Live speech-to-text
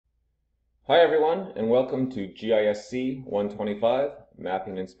Hi everyone, and welcome to GISC 125,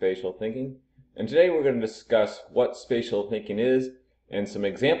 Mapping and Spatial Thinking. And today we're going to discuss what spatial thinking is and some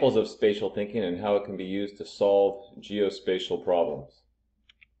examples of spatial thinking and how it can be used to solve geospatial problems.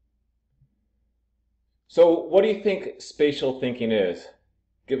 So what do you think spatial thinking is?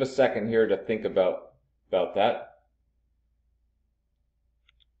 Give a second here to think about that.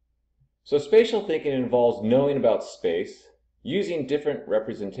 So spatial thinking involves knowing about space, using different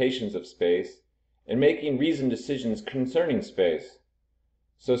representations of space, and making reasoned decisions concerning space.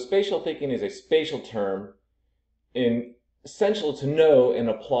 So spatial thinking is a spatial term essential to know and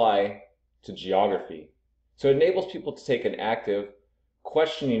apply to geography. So it enables people to take an active,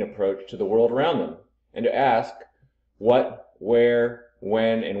 questioning approach to the world around them and to ask what, where,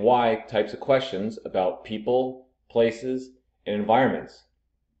 when, and why types of questions about people, places, and environments.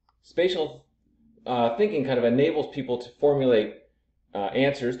 Spatial thinking kind of enables people to formulate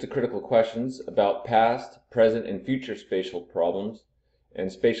answers to critical questions about past, present, and future spatial problems,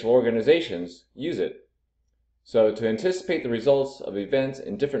 and spatial organizations use it. So to anticipate the results of events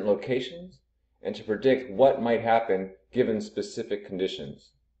in different locations and to predict what might happen given specific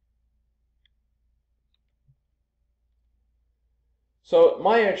conditions. So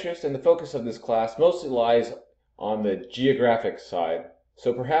my interest and the focus of this class mostly lies on the geographic side.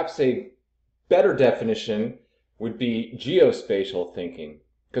 So perhaps a better definition would be geospatial thinking,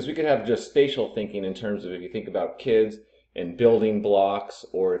 because we could have just spatial thinking in terms of if you think about kids and building blocks,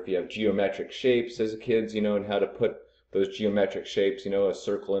 or if you have geometric shapes as kids, and how to put those geometric shapes, a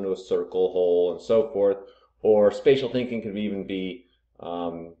circle into a circle hole and so forth. Or spatial thinking could even be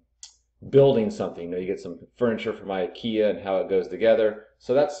building something. You get some furniture from IKEA and how it goes together.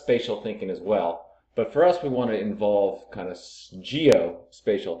 So that's spatial thinking as well. But for us, we want to involve kind of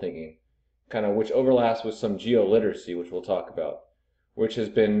geospatial thinking, which overlaps with some geoliteracy, which we'll talk about, which has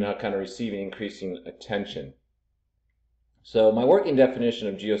been kind of receiving increasing attention. So my working definition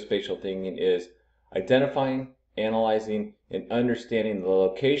of geospatial thinking is identifying, analyzing, and understanding the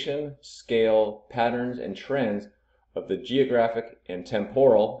location, scale, patterns, and trends of the geographic and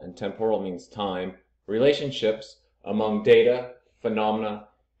temporal means time, relationships among data, phenomena,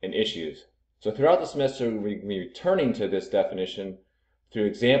 and issues. So throughout the semester, we'll be returning to this definition through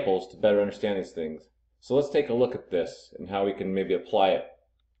examples to better understand these things. So let's take a look at this and how we can maybe apply it.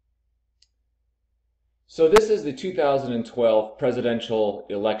 So this is the 2012 presidential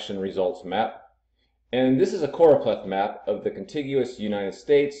election results map. And this is a choropleth map of the contiguous United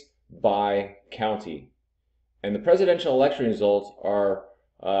States by county. And the presidential election results are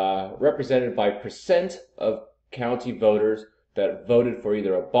represented by percent of county voters that voted for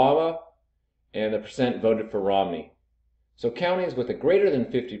either Obama and the percent voted for Romney. So counties with a greater than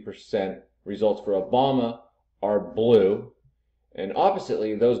 50% results for Obama are blue, and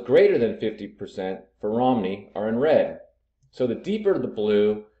oppositely, those greater than 50% for Romney are in red. So the deeper the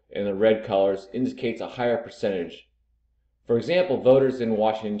blue and the red colors indicates a higher percentage. For example, voters in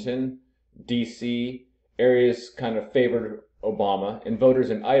Washington, D.C., areas kind of favored Obama, and voters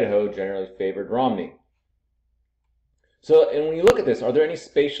in Idaho generally favored Romney. So, and when you look at this, are there any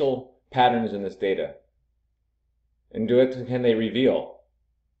spatial patterns in this data? And can they reveal?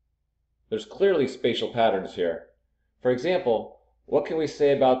 There's clearly spatial patterns here. For example, what can we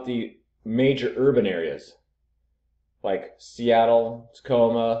say about the major urban areas? Like Seattle,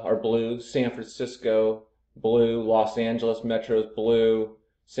 Tacoma are blue, San Francisco, blue, Los Angeles metro's blue,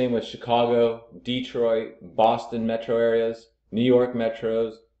 same with Chicago, Detroit, Boston metro areas, New York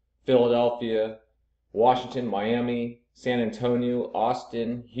metros, Philadelphia, Washington, Miami, San Antonio,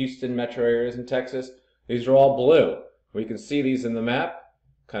 Austin, Houston metro areas in Texas. These are all blue. We can see these in the map,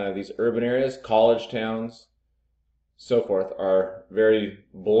 kind of these urban areas, college towns, so forth, are very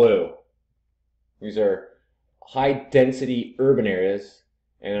blue. These are high density urban areas,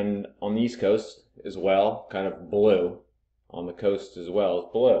 and on the East Coast as well, kind of blue. On the coast as well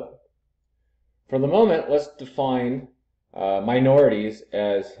as blue. For the moment, let's define minorities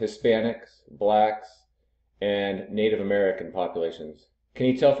as Hispanics, blacks, and Native American populations. Can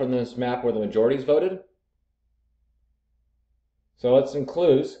you tell from this map where the majorities voted? So let's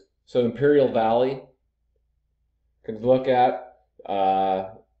include, Imperial Valley. You can look at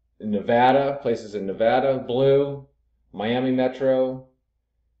Nevada, places in Nevada, blue, Miami Metro,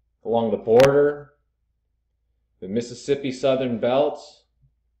 along the border, the Mississippi Southern Belt,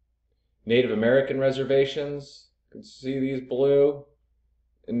 Native American reservations. You can see these blue.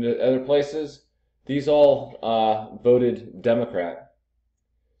 In the other places, these all voted Democrat.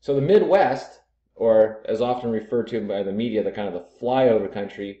 So the Midwest, or as often referred to by the media, the kind of the flyover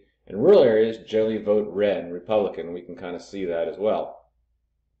country, and rural areas generally vote red, Republican. We can kind of see that as well.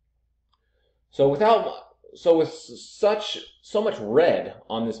 So with so much red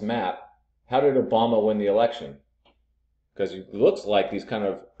on this map, how did Obama win the election? Because it looks like these kind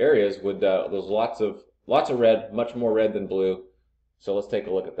of areas would there's lots of red, much more red than blue. So let's take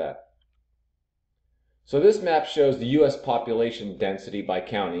a look at that. So this map shows the U.S. population density by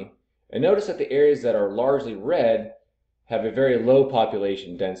county, and notice that the areas that are largely red have a very low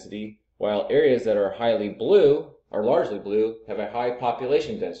population density, while areas that are largely blue, have a high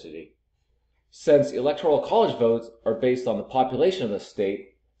population density. Since electoral college votes are based on the population of the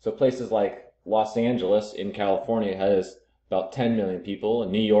state, so places like Los Angeles in California has about 10 million people,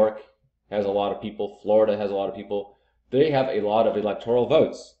 and New York has a lot of people, Florida has a lot of people, they have a lot of electoral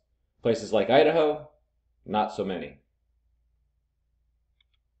votes. Places like Idaho, not so many.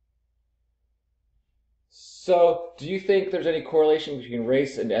 So, do you think there's any correlation between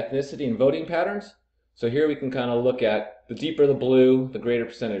race and ethnicity and voting patterns? So here we can kind of look at the deeper the blue, the greater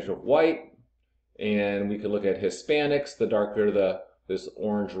percentage of white, and we can look at Hispanics, the darker this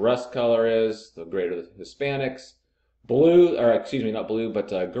orange rust color is, the greater the Hispanics. Blue, or excuse me, not blue,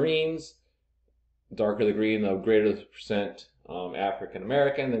 but greens, darker the green, the greater the percent African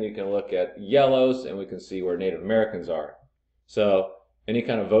American. Then you can look at yellows, and we can see where Native Americans are. So, any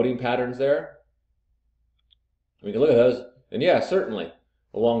kind of voting patterns there? We can look at those, and yeah, certainly.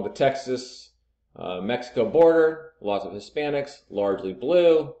 Along the Texas-Mexico border, lots of Hispanics, largely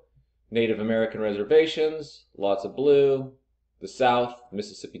blue. Native American reservations, lots of blue. The South,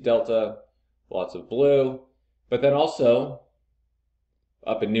 Mississippi Delta, lots of blue. But then also,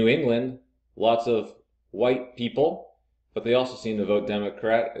 up in New England, lots of white people, but they also seem to vote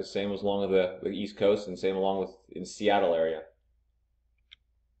Democrat, the same as along the East Coast and same along with in Seattle area.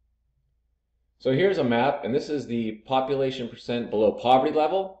 So here's a map, and this is the population percent below poverty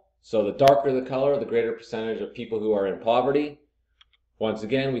level. So the darker the color, the greater percentage of people who are in poverty. Once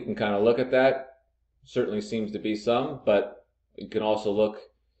again, we can kind of look at that. Certainly seems to be some, but you can also look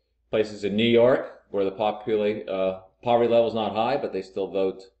places in New York where the poverty level is not high, but they still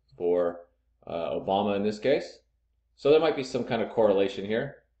vote for Obama in this case. So there might be some kind of correlation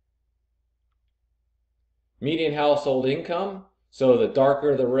here. Median household income. So the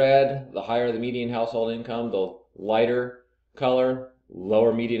darker the red, the higher the median household income, the lighter color,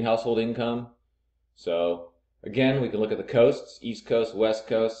 lower median household income. So again, we can look at the coasts, East Coast, West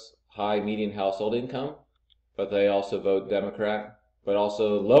Coast, high median household income, but they also vote Democrat. But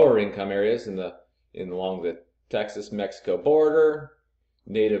also lower income areas along the Texas-Mexico border,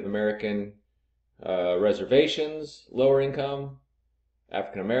 Native American reservations, lower income,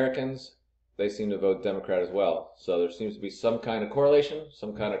 African Americans, they seem to vote Democrat as well. So there seems to be some kind of correlation,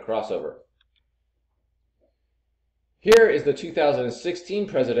 some kind of crossover. Here is the 2016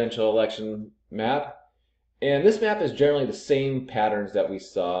 presidential election map, and this map is generally the same patterns that we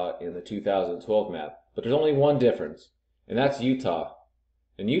saw in the 2012 map, but there's only one difference, and that's Utah.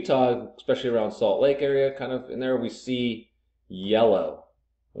 In Utah, especially around Salt Lake area, kind of in there, we see yellow.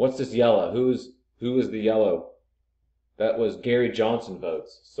 What's this yellow? Who is the yellow? That was Gary Johnson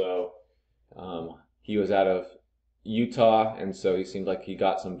votes. So he was out of Utah, and so he seemed like he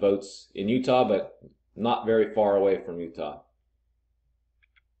got some votes in Utah, but not very far away from Utah.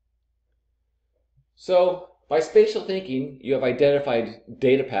 So by spatial thinking, you have identified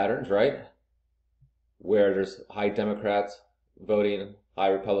data patterns, right? Where there's high Democrats voting, high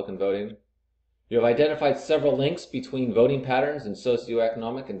Republican voting. You have identified several links between voting patterns and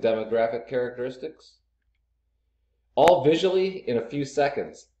socioeconomic and demographic characteristics, all visually in a few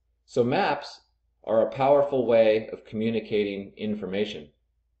seconds. So maps are a powerful way of communicating information.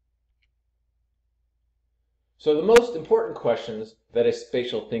 So the most important questions that a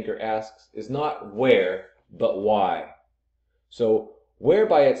spatial thinker asks is not where, but why. So where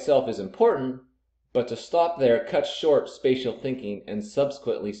by itself is important, but to stop there cuts short spatial thinking and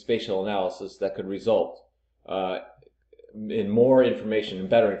subsequently spatial analysis that could result in more information and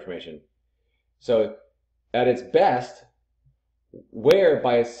better information. So at its best, where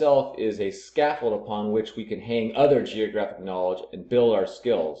by itself is a scaffold upon which we can hang other geographic knowledge and build our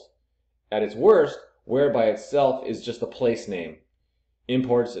skills. At its worst, where by itself is just a place name.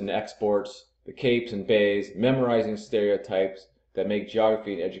 Imports and exports, the capes and bays, memorizing stereotypes that make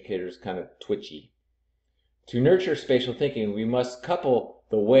geography and educators kind of twitchy. To nurture spatial thinking, we must couple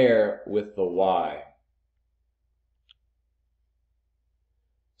the where with the why.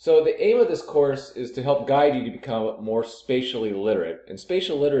 So the aim of this course is to help guide you to become more spatially literate. And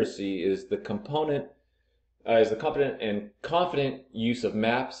spatial literacy is the competent and confident use of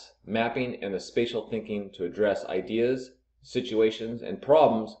maps, mapping, and the spatial thinking to address ideas, situations, and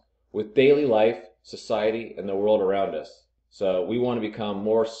problems with daily life, society, and the world around us. So we want to become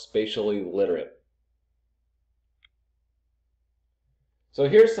more spatially literate. So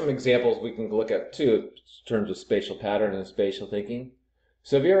here's some examples we can look at too in terms of spatial pattern and spatial thinking.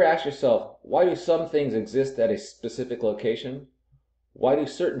 So have you ever asked yourself, why do some things exist at a specific location? Why do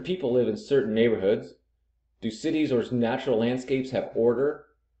certain people live in certain neighborhoods? Do cities or natural landscapes have order?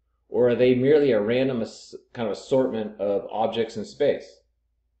 Or are they merely a random kind of assortment of objects in space?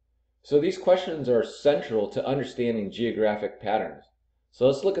 So these questions are central to understanding geographic patterns. So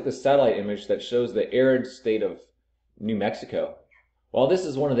let's look at the satellite image that shows the arid state of New Mexico. While this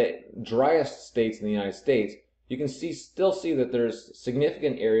is one of the driest states in the United States, you can still see that there's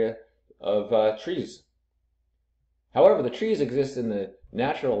significant area of trees. However, the trees exist in the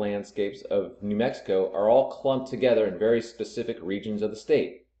natural landscapes of New Mexico are all clumped together in very specific regions of the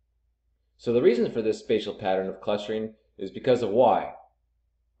state. So the reason for this spatial pattern of clustering is because of why.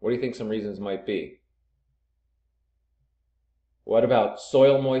 What do you think some reasons might be? What about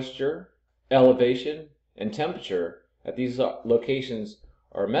soil moisture, elevation, and temperature at these locations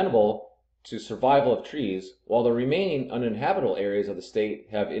are amenable to survival of trees, while the remaining uninhabitable areas of the state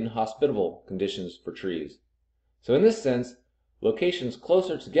have inhospitable conditions for trees. So in this sense, locations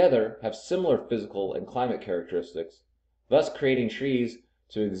closer together have similar physical and climate characteristics, thus creating trees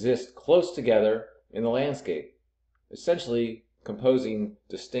to exist close together in the landscape, essentially composing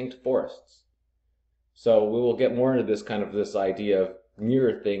distinct forests. So we will get more into this idea of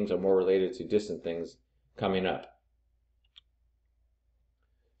nearer things are more related to distant things coming up.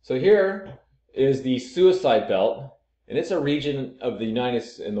 So here is the suicide belt, and it's a region of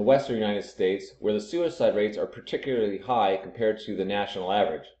in the western United States where the suicide rates are particularly high compared to the national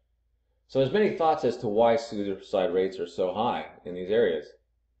average. So there's many thoughts as to why suicide rates are so high in these areas.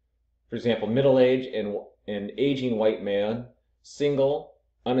 For example, middle-aged and aging white man, single,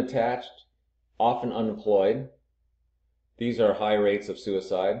 unattached, often unemployed. These are high rates of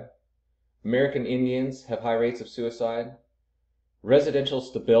suicide. American Indians have high rates of suicide. Residential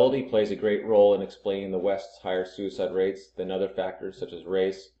stability plays a great role in explaining the West's higher suicide rates than other factors such as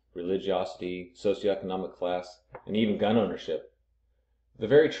race, religiosity, socioeconomic class, and even gun ownership. The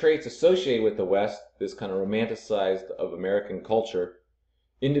very traits associated with the West, this kind of romanticized of American culture,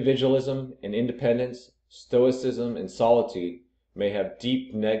 individualism and independence, stoicism and solitude, may have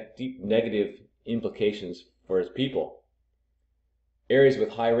deep negative implications for its people. Areas with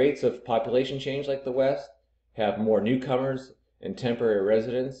high rates of population change like the West have more newcomers and temporary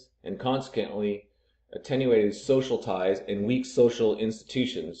residents, and consequently attenuated social ties and weak social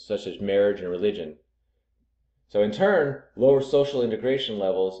institutions such as marriage and religion. So in turn, lower social integration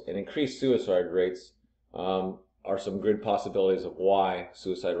levels and increased suicide rates are some good possibilities of why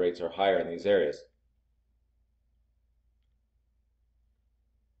suicide rates are higher in these areas.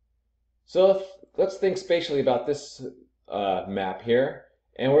 So let's think spatially about this map here,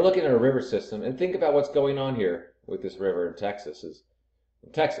 and we're looking at a river system, and think about what's going on here with this river in Texas.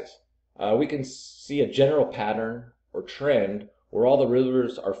 We can see a general pattern or trend where all the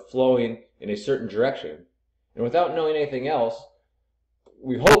rivers are flowing in a certain direction. And without knowing anything else,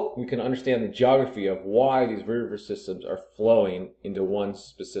 we hope we can understand the geography of why these river systems are flowing into one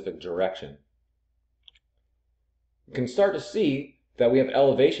specific direction. You can start to see that we have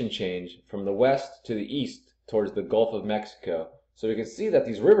elevation change from the west to the east towards the Gulf of Mexico. So we can see that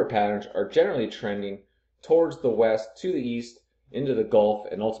these river patterns are generally trending towards the west, to the east, into the Gulf,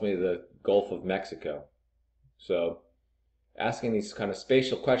 and ultimately the Gulf of Mexico. So asking these kind of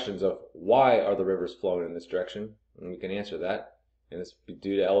spatial questions of why are the rivers flowing in this direction, and we can answer that, and it's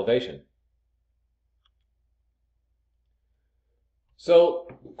due to elevation. So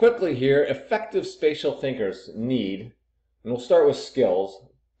quickly here, effective spatial thinkers need, and we'll start with skills,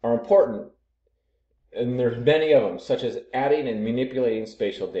 are important, and there's many of them, such as adding and manipulating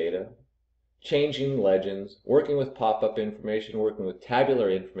spatial data, changing legends, working with pop-up information, working with tabular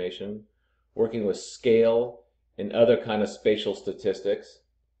information, working with scale and other kind of spatial statistics,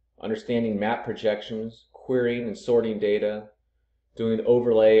 understanding map projections, querying and sorting data, doing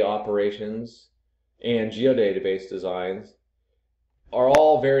overlay operations, and geodatabase designs are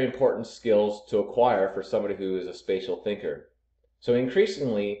all very important skills to acquire for somebody who is a spatial thinker. So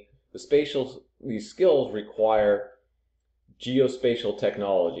increasingly, these skills require geospatial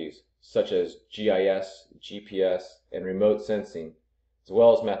technologies such as GIS, GPS, and remote sensing, as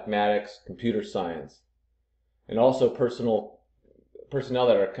well as mathematics, computer science, and also personnel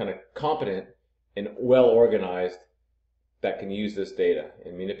that are kind of competent and well organized that can use this data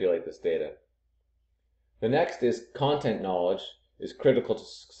and manipulate this data. The next is content knowledge is critical to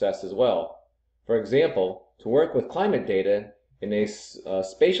success as well. For example, to work with climate data in a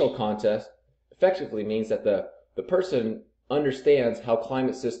spatial context effectively means that the person understands how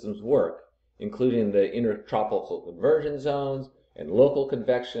climate systems work, including the intertropical convergence zones and local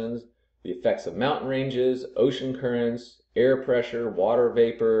convections, the effects of mountain ranges, ocean currents, air pressure, water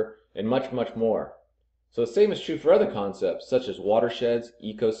vapor, and much, much more. So the same is true for other concepts such as watersheds,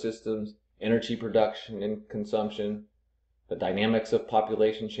 ecosystems, energy production and consumption, the dynamics of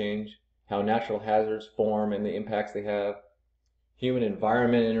population change, how natural hazards form and the impacts they have,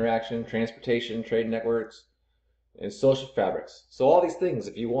 human-environment interaction, transportation, trade networks, and social fabrics. So all these things,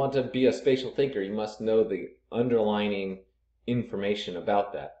 if you want to be a spatial thinker, you must know the underlying information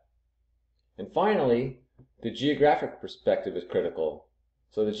about that. And finally, the geographic perspective is critical.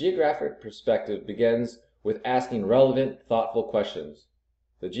 So the geographic perspective begins with asking relevant, thoughtful questions.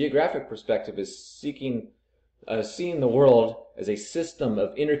 The geographic perspective is seeing the world as a system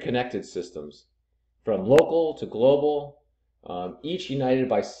of interconnected systems, from local to global, each united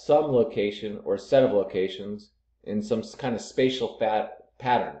by some location or set of locations in some kind of spatial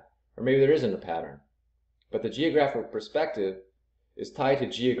pattern, or maybe there isn't a pattern. But the geographic perspective is tied to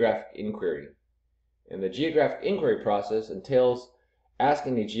geographic inquiry. And the geographic inquiry process entails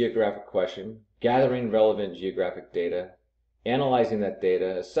asking a geographic question, gathering relevant geographic data, analyzing that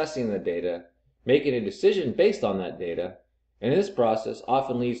data, assessing the data, making a decision based on that data, and this process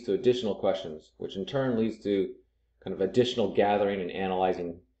often leads to additional questions, which in turn leads to kind of additional gathering and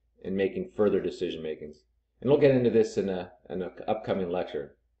analyzing and making further decision makings. And we'll get into this in an upcoming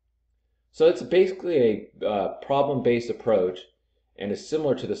lecture. So it's basically a problem-based approach and is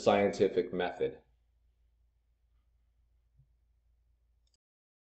similar to the scientific method.